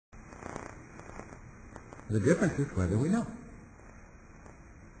The difference is whether we know.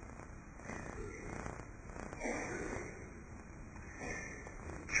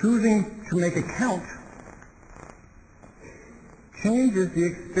 Choosing to make a count changes the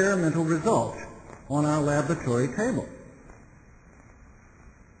experimental result on our laboratory table.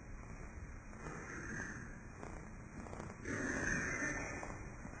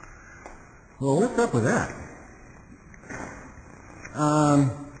 Well, what's up with that?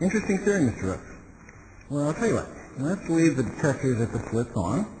 Interesting theory, Mr. Rooks. Well, I'll tell you what. Let's leave the detectors at the slits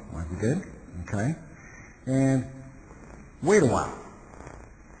on, like we did, okay? And wait a while.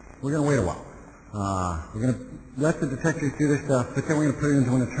 We're going to wait a while. We're going to let the detectors do their stuff, but then we're going to put it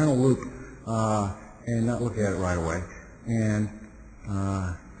into an eternal loop and not look at it right away. And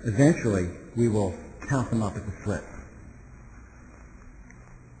eventually, we will count them up at the slit.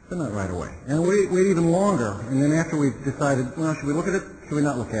 But not right away. And wait even longer, and then after we've decided, well, should we look at it? Should we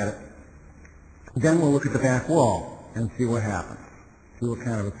not look at it? Then we'll look at the back wall and see what happens. See what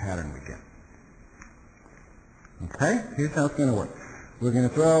kind of a pattern we get. Okay? Here's how it's going to work. We're going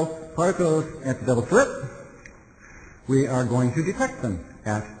to throw particles at the double slit. We are going to detect them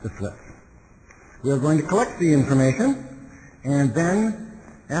at the slit. We are going to collect the information, and then,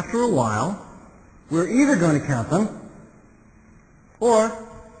 after a while, we're either going to count them, or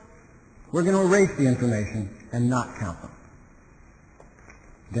we're going to erase the information and not count them.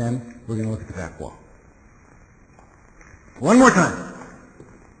 Then we're going to look at the back wall. One more time.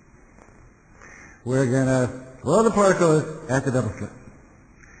 We're going to throw the particles at the double slit.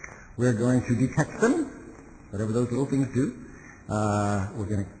 We're going to detect them, whatever those little things do. We're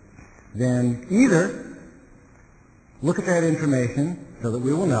going to then either look at that information so that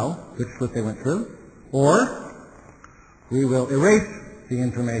we will know which slit they went through, or we will erase the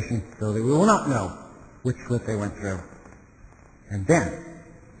information so that we will not know which slit they went through. And then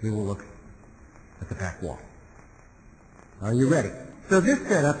we will look at the back wall. Are you ready? So this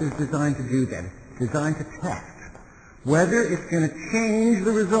setup is designed to do that. It's designed to test whether it's going to change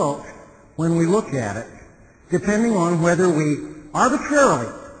the result when we look at it, depending on whether we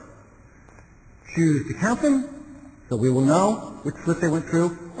arbitrarily choose to count them so we will know which slit they went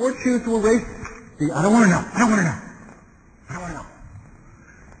through, or choose to erase the, I don't want to know, I don't want to know, I don't want to know.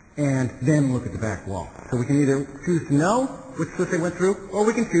 And then look at the back wall. So we can either choose to know which slit they went through, or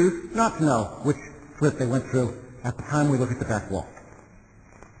we can choose not to know which slit they went through at the time we look at the back wall.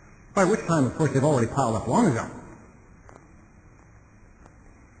 By which time, of course, they've already piled up long ago.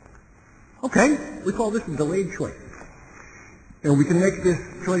 Okay, we call this a delayed choice. And we can make this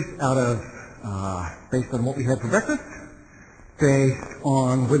choice out of, based on what we had for breakfast, based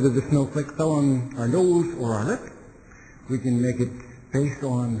on whether the snowflake fell on our nose or our lip. We can make it based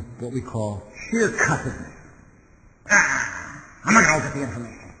on what we call sheer cussedness. I'm not going to look at the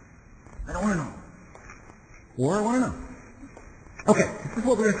information. I don't want to know. Or I want to know. Okay, this is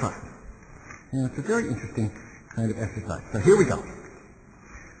what we're going to try. And it's a very interesting kind of exercise. So here we go.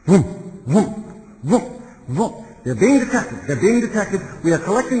 Vroom, vroom, vroom, vroom. They're being detected. They're being detected. We are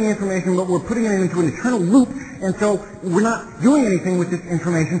collecting the information, but we're putting it into an eternal loop, and so we're not doing anything with this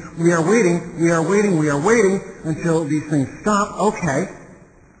information. We are waiting, we are waiting, we are waiting until these things stop. Okay.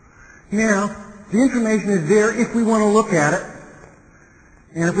 Now, the information is there if we want to look at it,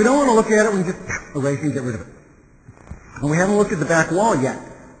 and if we don't want to look at it, we can just erase and get rid of it. And we haven't looked at the back wall yet,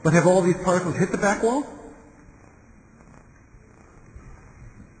 but have all these particles hit the back wall?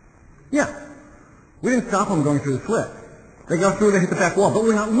 Yeah. We didn't stop them going through the slit. They go through, they hit the back wall, but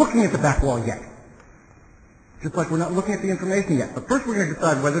we're not looking at the back wall yet. Just like we're not looking at the information yet. But first we're going to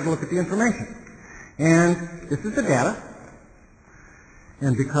decide whether to look at the information. And this is the data.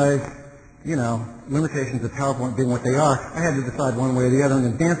 And because, you know, limitations of PowerPoint being what they are, I had to decide one way or the other. And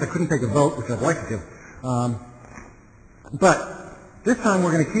in advance I couldn't take a vote, which I'd like to do. But this time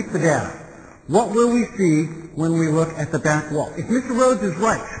we're going to keep the data. What will we see when we look at the back wall? If Mr. Rhodes is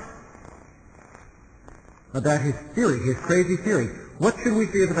right about his theory, his crazy theory, what should we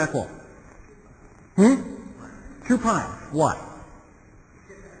see at the back wall? 2 primes. Why?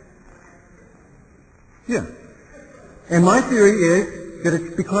 Yeah. And my theory is that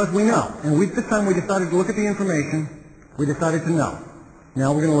it's because we know. And this time we decided to look at the information. We decided to know.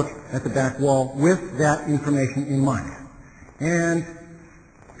 Now we're going to look at the back wall with that information in mind. And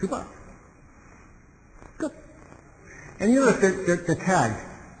 2 bucks. Good. And you notice they're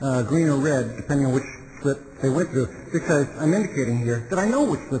tagged green or red, depending on which slit they went through, because I'm indicating here that I know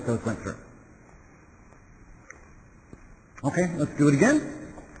which slit those went through. Okay, let's do it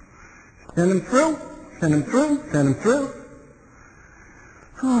again. Send them through, send them through, send them through.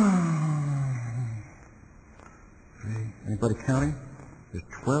 Anybody counting? There's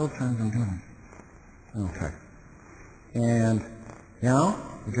 12 times I'm doing it. Okay. And now,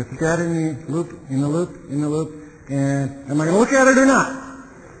 we get the data in the loop, in the loop, in the loop, and am I going to look at it or not?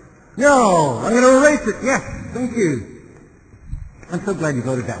 No! I'm going to erase it! Yes! Thank you! I'm so glad you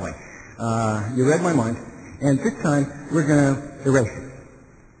voted that way. You read my mind. And this time, we're going to erase it.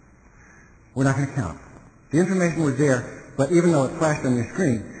 We're not going to count. The information was there, but even though it flashed on your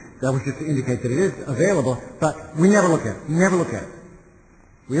screen, that was just to indicate that it is available, but we never look at it. Never look at it.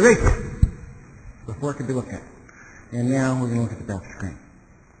 We erase it before it could be looked at. And now we're going to look at the back screen.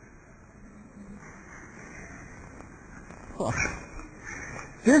 Oh.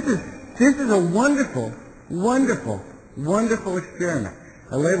 This is a wonderful, wonderful, wonderful experiment.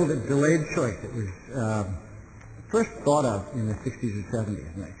 I labeled it delayed choice. It was first thought of in the 60s or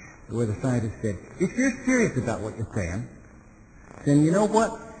 70s, where the scientists said, if you're serious about what you're saying, then you know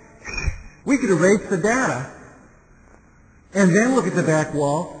what? We could erase the data and then look at the back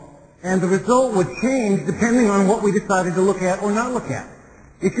wall, and the result would change depending on what we decided to look at or not look at.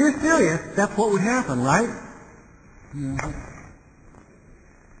 If you're serious, that's what would happen, right? Mm-hmm.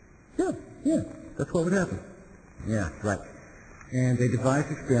 Yeah, that's what would happen. Yeah, right. And they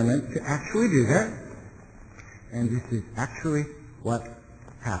devised experiments to actually do that, and this is actually what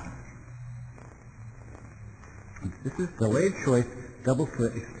happens. This is delayed choice double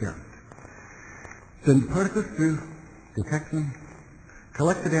slit experiment. Send the particles through, detect them,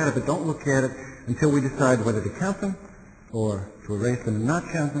 collect the data, but don't look at it until we decide whether to count them or to erase them and not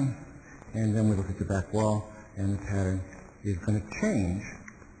count them, and then we look at the back wall, and the pattern is going to change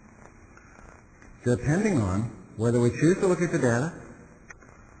depending on whether we choose to look at the data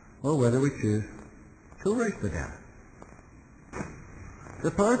or whether we choose to erase the data.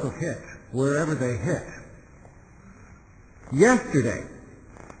 The particles hit wherever they hit. Yesterday,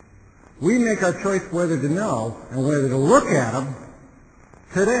 we make our choice whether to know and whether to look at them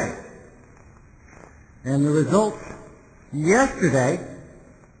today. And the results yesterday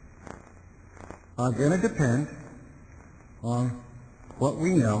are going to depend on what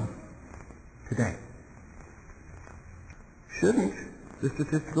we know today. Shouldn't the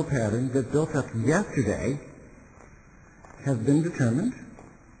statistical pattern that built up yesterday have been determined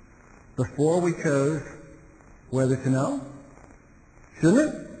before we chose whether to know?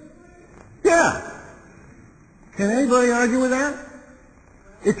 Shouldn't it? Yeah. Can anybody argue with that?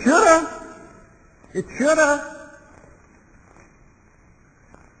 It should have. It should have.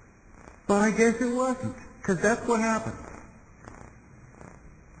 But I guess it wasn't, because that's what happened.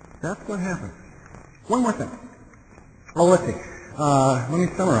 That's what happened. One more thing. Oh, let's see. Let me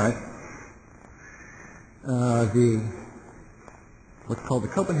summarize what's called the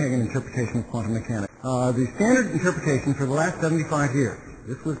Copenhagen interpretation of quantum mechanics. The standard interpretation for the last 75 years.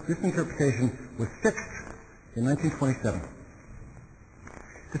 This interpretation was fixed in 1927.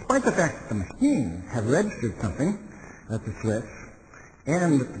 Despite the fact that the machine had registered something at the slits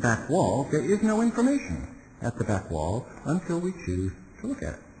and at the back wall, there is no information at the back wall until we choose to look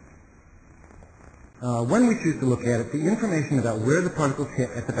at it. When we choose to look at it, the information about where the particles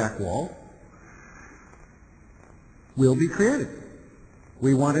hit at the back wall will be created.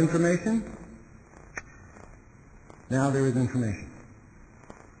 We want information. Now there is information.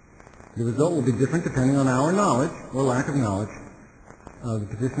 The result will be different depending on our knowledge, or lack of knowledge, of the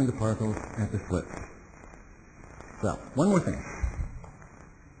position of the particles at the slit. So, one more thing.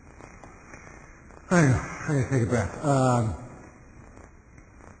 I gotta take a breath.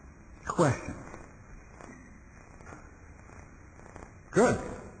 Question. Good.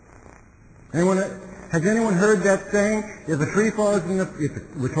 Has anyone heard that saying? If a tree falls in the... It's a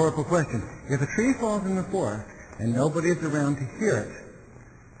rhetorical question. If a tree falls in the forest and nobody is around to hear it,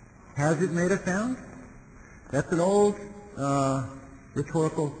 has it made a sound? That's an old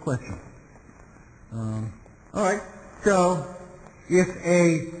rhetorical question. All right. So, if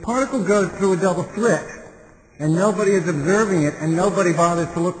a particle goes through a double slit and nobody is observing it and nobody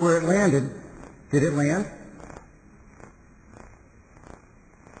bothers to look where it landed, did it land?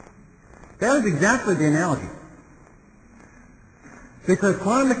 That is exactly the analogy. Because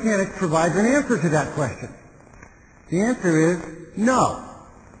quantum mechanics provides an answer to that question. The answer is no.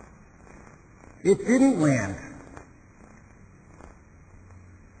 It didn't land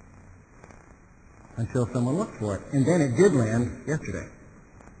until someone looked for it. And then it did land yesterday.